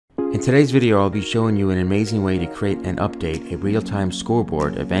In today's video, I'll be showing you an amazing way to create and update a real-time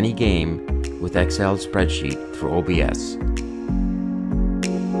scoreboard of any game with Excel spreadsheet through OBS.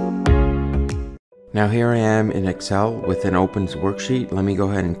 Now here I am in Excel with an open worksheet. Let me go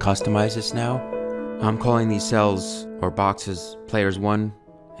ahead and customize this now. I'm calling these cells or boxes players 1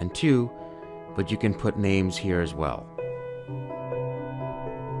 and 2, but you can put names here as well.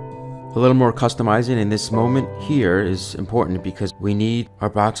 A little more customizing in this moment here is important because we need our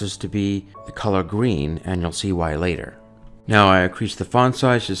boxes to be the color green, and you'll see why later. Now I increased the font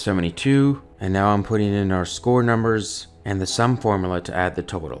size to 72, and now I'm putting in our score numbers and the sum formula to add the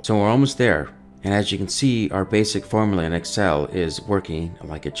total. So we're almost there, and as you can see, our basic formula in Excel is working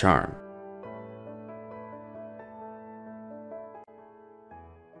like a charm.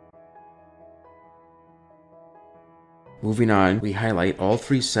 Moving on, we highlight all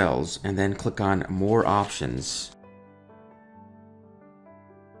 3 cells and then click on More Options.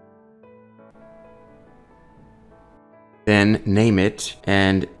 Then name it,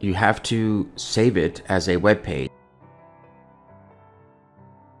 and you have to save it as a web page.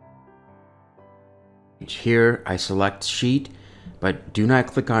 Here I select Sheet, but do not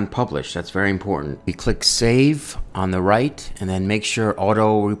click on Publish. That's very important. We click Save on the right, and then make sure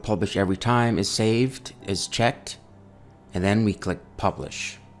Auto Republish every time is saved, is checked. And then we click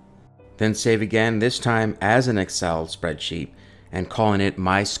Publish. Then save again, this time as an Excel spreadsheet, and calling it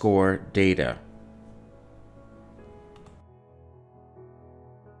My Score Data.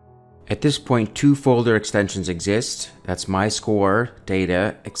 At this point, 2 folder extensions exist. That's My Score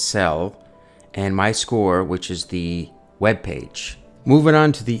Data Excel and My Score, which is the web page. Moving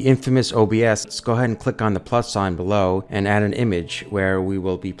on to the infamous OBS, let's go ahead and click on the plus sign below and add an image where we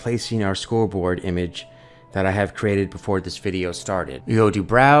will be placing our scoreboard image that I have created before this video started. We go to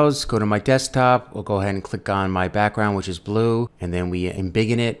Browse, go to my desktop, we'll go ahead and click on my background, which is blue, and then we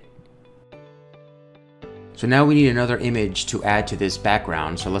embiggen it. So now we need another image to add to this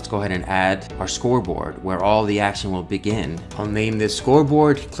background, so let's go ahead and add our scoreboard where all the action will begin. I'll name this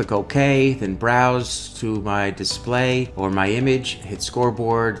scoreboard, click OK, then browse to my display or my image, hit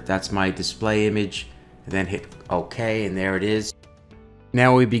scoreboard, that's my display image, and then hit OK, and there it is.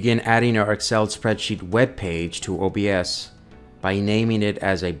 Now we begin adding our Excel spreadsheet web page to OBS by naming it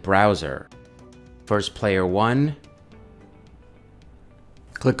as a browser. First player 1,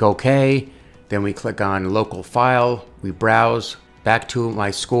 click OK, then we click on local file, we browse back to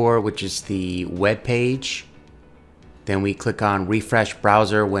my score, which is the web page. Then we click on refresh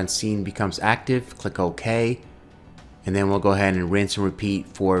browser when scene becomes active, click OK, and then we'll go ahead and rinse and repeat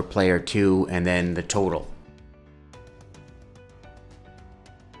for player 2 and then the total.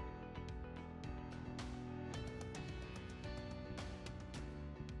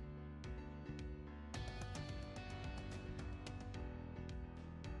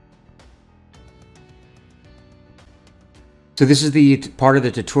 So this is the part of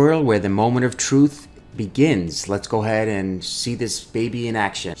the tutorial where the moment of truth begins. Let's go ahead and see this baby in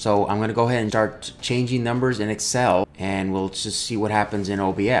action. So I'm going to go ahead and start changing numbers in Excel, and we'll just see what happens in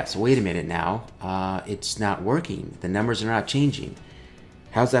OBS. Wait a minute now, it's not working. The numbers are not changing.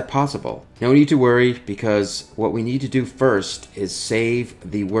 How's that possible? No need to worry, because what we need to do first is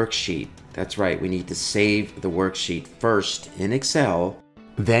save the worksheet. That's right, we need to save the worksheet first in Excel,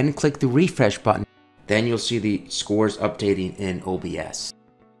 then click the refresh button. Then you'll see the scores updating in OBS.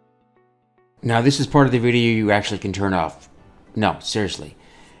 Now this is part of the video you actually can turn off. No, seriously.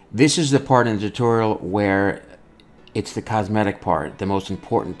 This is the part in the tutorial where it's the cosmetic part, the most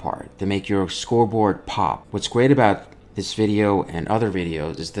important part, to make your scoreboard pop. What's great about this video and other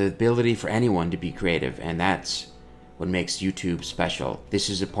videos is the ability for anyone to be creative, and that's what makes YouTube special. This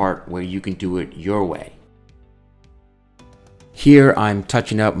is a part where you can do it your way. Here I'm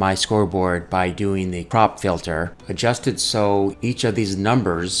touching up my scoreboard by doing the crop filter, adjusted so each of these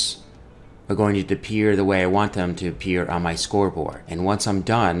numbers are going to appear the way I want them to appear on my scoreboard. And once I'm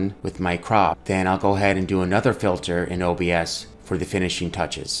done with my crop, then I'll go ahead and do another filter in OBS for the finishing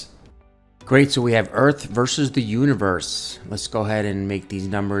touches. Great, so we have Earth versus the universe. Let's go ahead and make these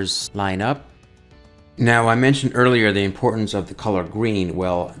numbers line up. Now I mentioned earlier the importance of the color green.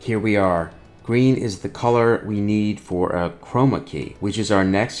 Well, here we are. Green is the color we need for a Chroma Key, which is our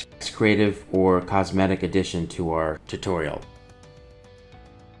next creative or cosmetic addition to our tutorial.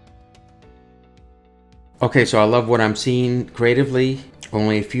 Okay, so I love what I'm seeing creatively.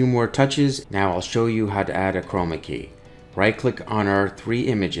 Only a few more touches. Now I'll show you how to add a Chroma Key. Right click on our 3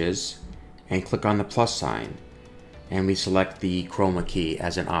 images and click on the plus sign, and we select the Chroma Key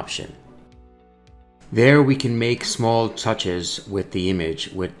as an option. There we can make small touches with the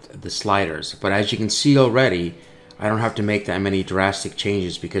image with the sliders, but as you can see already, I don't have to make that many drastic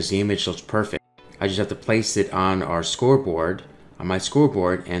changes because the image looks perfect. I just have to place it on our scoreboard, on my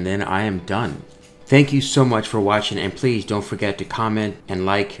scoreboard, and then I am done. Thank you so much for watching, and please don't forget to comment and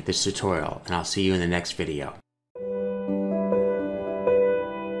like this tutorial, and I'll see you in the next video.